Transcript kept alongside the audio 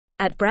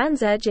At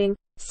Bran's urging,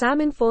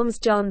 Sam informs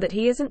Jon that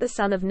he isn't the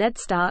son of Ned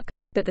Stark,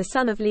 but the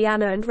son of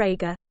Lyanna and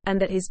Rhaegar,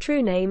 and that his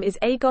true name is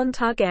Aegon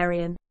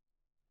Targaryen.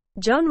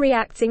 Jon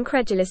reacts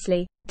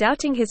incredulously,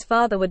 doubting his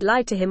father would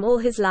lie to him all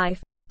his life,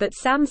 but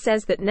Sam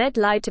says that Ned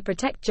lied to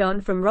protect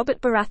Jon from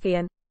Robert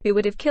Baratheon, who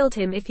would have killed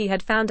him if he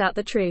had found out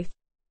the truth.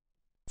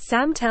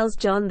 Sam tells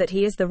Jon that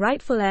he is the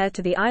rightful heir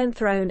to the Iron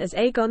Throne as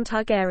Aegon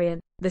Targaryen,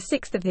 the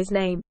sixth of his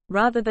name,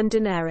 rather than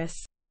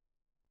Daenerys.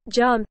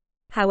 Jon,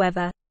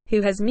 however,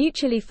 who has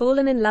mutually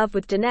fallen in love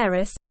with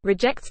Daenerys,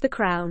 rejects the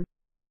crown.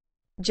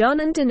 Jon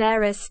and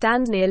Daenerys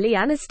stand near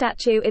Lyanna's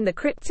statue in the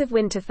crypts of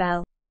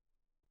Winterfell.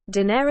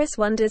 Daenerys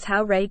wonders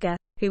how Rhaegar,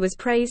 who was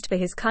praised for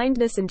his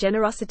kindness and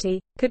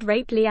generosity, could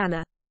rape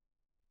Lyanna.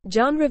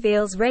 Jon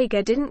reveals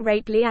Rhaegar didn't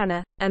rape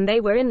Lyanna, and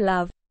they were in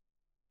love.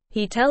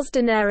 He tells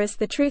Daenerys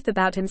the truth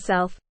about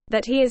himself,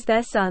 that he is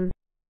their son.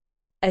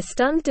 A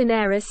stunned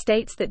Daenerys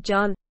states that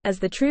Jon, as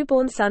the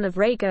true-born son of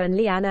Rhaegar and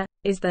Lyanna,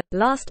 is the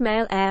last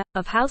male heir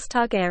of House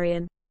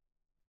Targaryen.